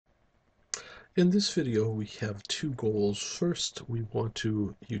In this video, we have two goals. First, we want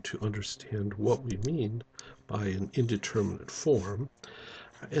you to understand what we mean by an indeterminate form.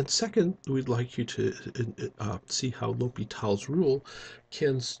 And second, we'd like you to see how L'Hopital's rule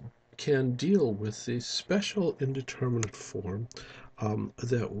can deal with the special indeterminate form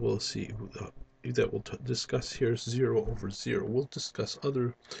that we'll see. That we'll discuss here, 0 over 0. We'll discuss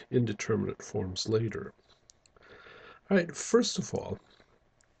other indeterminate forms later. All right, first of all,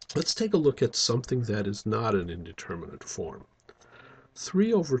 let's take a look at something that is not an indeterminate form.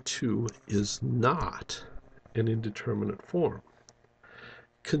 3 over 2 is not an indeterminate form.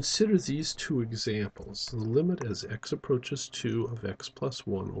 Consider these two examples. The limit as x approaches 2 of x plus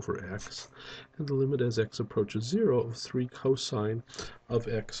 1 over x, and the limit as x approaches 0 of 3 cosine of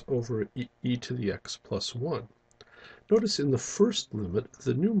x over e to the x plus 1. Notice in the first limit,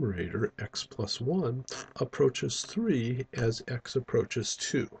 the numerator, x plus 1, approaches 3 as x approaches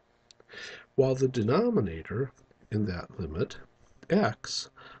 2, while the denominator in that limit, x,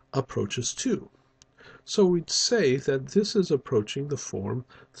 approaches 2. So we'd say that this is approaching the form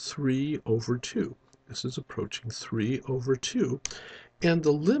 3 over 2. This is approaching 3 over 2, and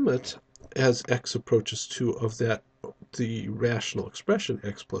the limit as x approaches 2 of the rational expression,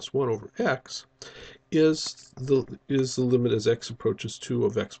 x plus 1 over x, is the limit as x approaches 2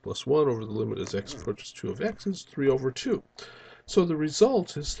 of x plus 1 over the limit as x approaches 2 of x is 3 over 2. So the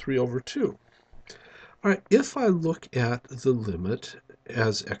result is 3 over 2. All right, if I look at the limit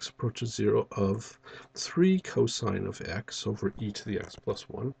as x approaches 0 of 3 cosine of x over e to the x plus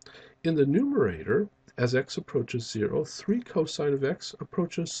 1, in the numerator, as x approaches 0, 3 cosine of x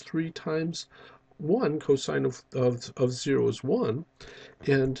approaches 3 times 1 cosine of 0 is 1,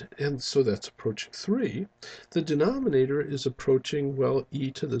 and so that's approaching 3. The denominator is approaching, well,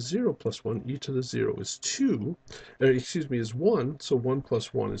 e to the 0 plus 1. E to the 0 is 2, is 1, so 1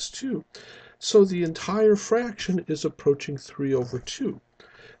 plus 1 is 2. So the entire fraction is approaching 3 over 2.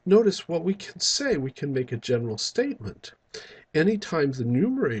 Notice what we can say. We can make a general statement. Anytime the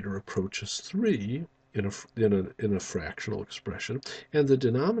numerator approaches 3 in a fractional expression, and the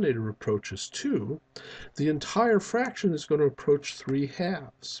denominator approaches 2, the entire fraction is going to approach 3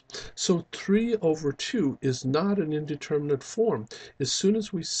 halves. So 3 over 2 is not an indeterminate form. As soon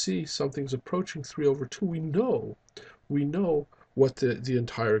as we see something's approaching 3 over 2, we know what the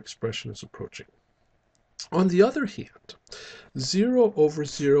entire expression is approaching. On the other hand, 0 over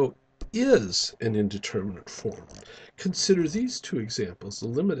 0 is an indeterminate form. Consider these two examples. The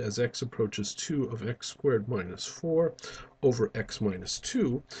limit as x approaches 2 of x squared minus 4 over x minus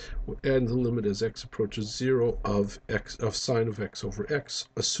 2, and the limit as x approaches 0 of sine of x over x,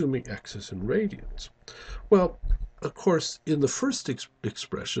 assuming x is in radians. Well, of course, in the first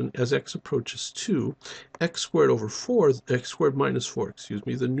expression, as x approaches 2, x squared minus 4,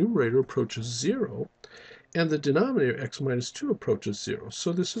 the numerator approaches 0, and the denominator, x minus 2, approaches 0.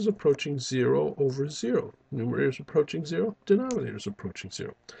 So this is approaching 0 over 0. Numerator is approaching 0, denominator is approaching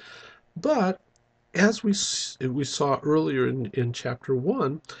 0. But as we saw earlier in chapter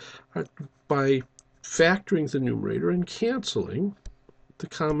 1, by factoring the numerator and canceling the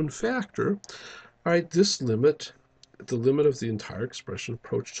common factor, all right, this limit, the limit of the entire expression,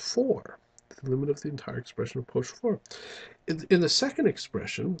 approached 4. The limit of the entire expression approached 4. In the second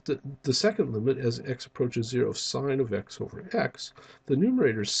expression, the second limit, as x approaches 0 of sine of x over x, the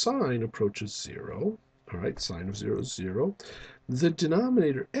numerator sine approaches 0. All right, sine of 0 is 0. The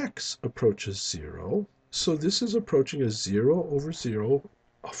denominator x approaches 0. So this is approaching a 0 over 0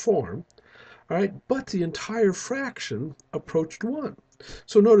 form. All right, but the entire fraction approached 1.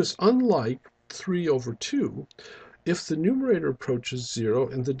 So notice, unlike 3 over 2, if the numerator approaches 0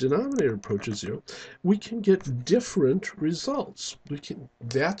 and the denominator approaches 0, we can get different results.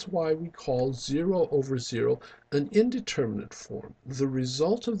 That's why we call 0 over 0 an indeterminate form. The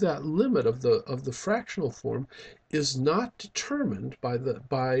result of that limit of the fractional form is not determined by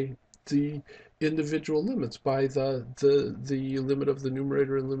the individual limits, by the limit of the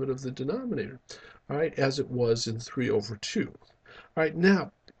numerator and limit of the denominator, all right, as it was in 3 over 2. All right,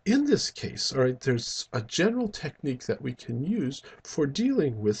 now, in this case, all right, there's a general technique that we can use for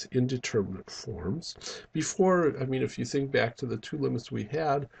dealing with indeterminate forms. If you think back to the two limits we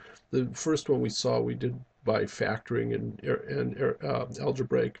had, the first one we saw we did by factoring and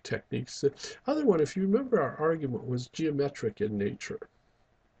algebraic techniques. The other one, if you remember, our argument was geometric in nature.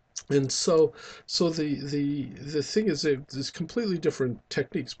 And so the thing is, there's completely different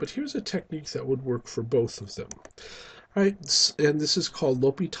techniques, but here's a technique that would work for both of them. Right, and this is called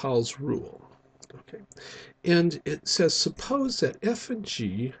L'Hopital's rule. Okay, and it says, suppose that f and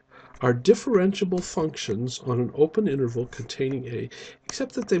g are differentiable functions on an open interval containing a,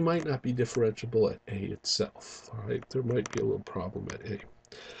 except that they might not be differentiable at a itself. All right, there might be a little problem at a.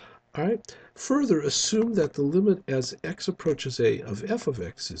 All right. Further, assume that the limit as x approaches a of f of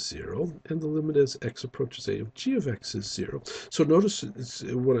x is 0, and the limit as x approaches a of g of x is 0. So notice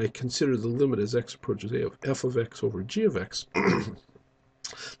when I consider the limit as x approaches a of f of x over g of x,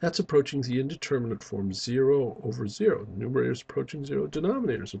 that's approaching the indeterminate form 0 over 0. The numerator is approaching 0,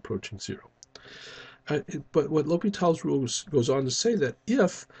 denominator is approaching 0. But what L'Hopital's rule goes on to say that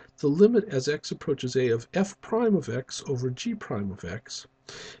if the limit as x approaches a of f prime of x over g prime of x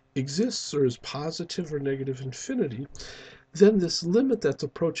exists or is positive or negative infinity, then this limit that's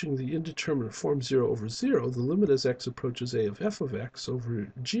approaching the indeterminate form 0 over 0, the limit as x approaches a of f of x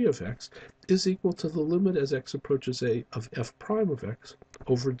over g of x, is equal to the limit as x approaches a of f prime of x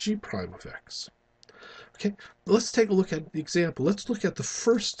over g prime of x. Okay, let's take a look at the example. Let's look at the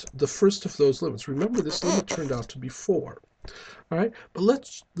first of those limits. Remember, this limit turned out to be 4. All right, but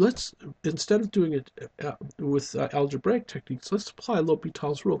let's instead of doing it with algebraic techniques, let's apply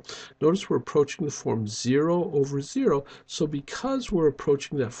L'Hopital's rule. Notice we're approaching the form 0 over 0. So because we're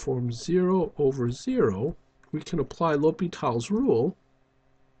approaching that form 0 over 0, we can apply L'Hopital's rule.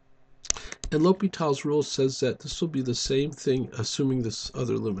 And L'Hopital's rule says that this will be the same thing, assuming this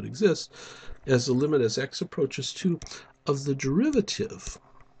other limit exists, as the limit as x approaches 2 of the derivative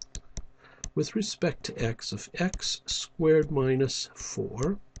with respect to x of x squared minus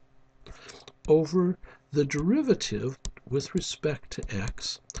 4 over the derivative with respect to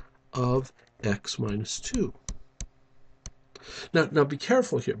x of x minus 2. Now be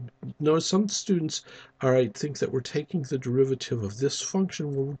careful here. Notice some students, all right, think that we're taking the derivative of this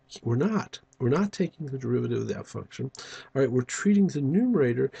function. Well, we're not. We're not taking the derivative of that function. All right, we're treating the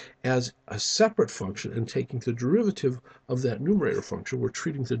numerator as a separate function and taking the derivative of that numerator function. We're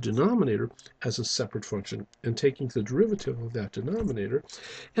treating the denominator as a separate function and taking the derivative of that denominator.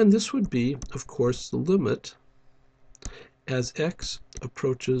 And this would be, of course, the limit as x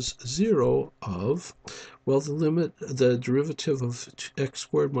approaches 0 of, well, the derivative of x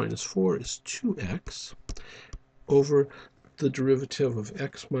squared minus 4 is 2x over the derivative of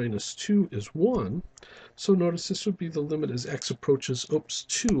x minus 2 is 1. So notice this would be the limit as x approaches,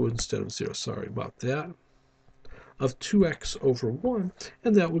 2 instead of 0, sorry about that, of 2x over 1,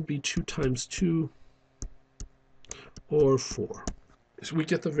 and that would be 2 times 2, or 4. So we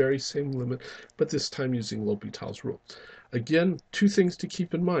get the very same limit, but this time using L'Hopital's rule. Again, two things to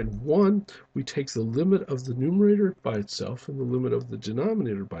keep in mind. One, we take the limit of the numerator by itself and the limit of the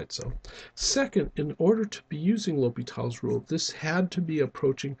denominator by itself. Second, in order to be using L'Hopital's rule, this had to be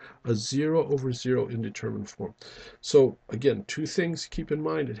approaching a 0 over 0 indeterminate form. So again, two things to keep in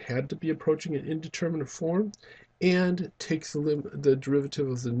mind. It had to be approaching an indeterminate form and take the derivative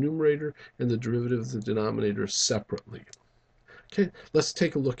of the numerator and the derivative of the denominator separately. Okay, let's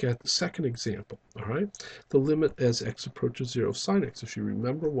take a look at the second example, all right? The limit as x approaches 0 of sine x. If you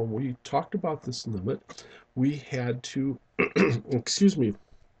remember, when we talked about this limit, we had to, excuse me,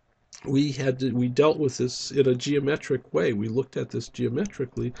 we dealt with this in a geometric way. We looked at this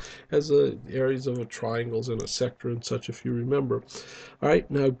geometrically as areas of a triangles and a sector and such, if you remember. All right,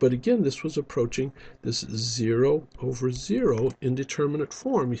 now, but again, this was approaching this 0 over 0 indeterminate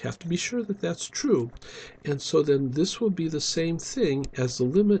form. You have to be sure that that's true. And so then this will be the same thing as the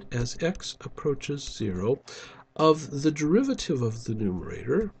limit as x approaches 0 of the derivative of the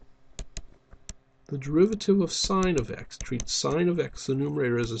numerator, the derivative of sine of x, treat sine of x, the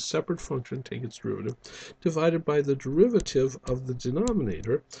numerator, as a separate function, take its derivative, divided by the derivative of the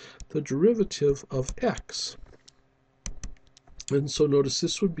denominator, the derivative of x. And so notice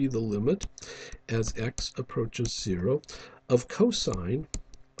this would be the limit as x approaches 0 of cosine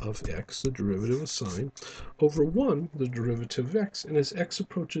of x, the derivative of sine, over 1, the derivative of x. And as x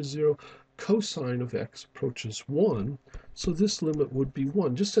approaches 0, cosine of x approaches 1, so this limit would be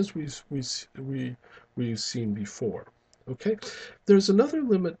 1, just as we've seen before. Okay, there's another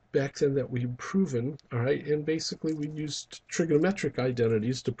limit back then that we've proven, all right, and basically we used trigonometric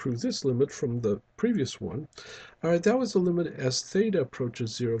identities to prove this limit from the previous one. All right, that was the limit as theta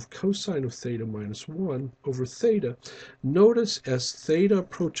approaches 0 of cosine of theta minus 1 over theta. Notice as theta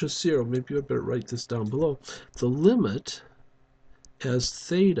approaches 0, maybe I better write this down below, the limit as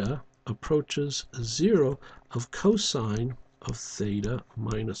theta approaches 0 of cosine of theta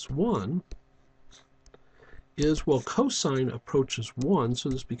minus 1 is, well, cosine approaches 1, so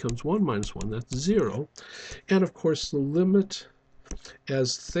this becomes 1 minus 1, that's 0. And of course, the limit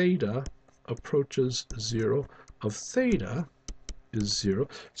as theta approaches 0 of theta is 0.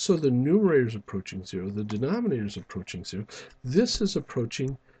 So the numerator is approaching 0, the denominator is approaching 0. This is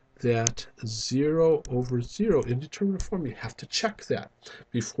approaching that 0 over 0 indeterminate form, you have to check that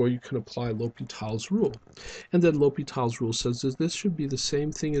before you can apply L'Hopital's rule. And then L'Hopital's rule says that this should be the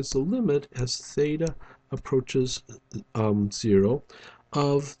same thing as the limit as theta approaches 0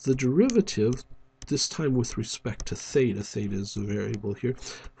 of the derivative, this time with respect to theta. Theta is the variable here.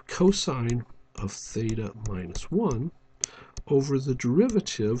 Cosine of theta minus 1 over the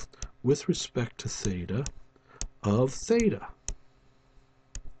derivative with respect to theta of theta.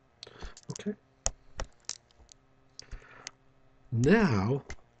 Okay. Now,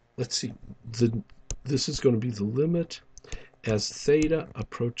 let's see. This is going to be the limit as theta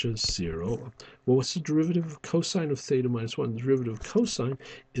approaches 0. Well, what's the derivative of cosine of theta minus 1? The derivative of cosine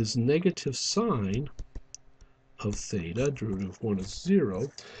is negative sine of theta. Derivative of 1 is 0.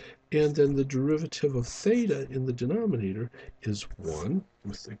 And then the derivative of theta in the denominator is 1,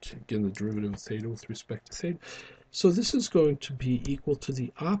 with, again, the derivative of theta with respect to theta. So this is going to be equal to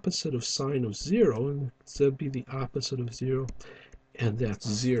the opposite of sine of 0, and so that'd be the opposite of 0, and that's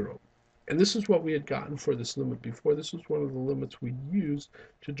 0. And this is what we had gotten for this limit before. This was one of the limits we used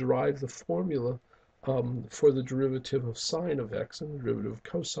to derive the formula for the derivative of sine of x and the derivative of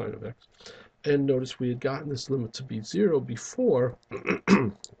cosine of x. And notice we had gotten this limit to be 0 before.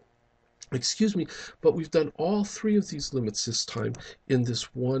 Excuse me, but we've done all three of these limits this time in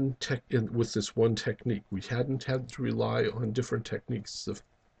this with this one technique. We hadn't had to rely on different techniques.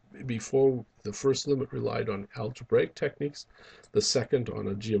 Before, the first limit relied on algebraic techniques, the second on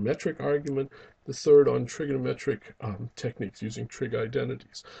a geometric argument, the third on trigonometric techniques using trig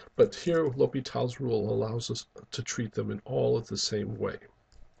identities. But here, L'Hopital's rule allows us to treat them in all of the same way.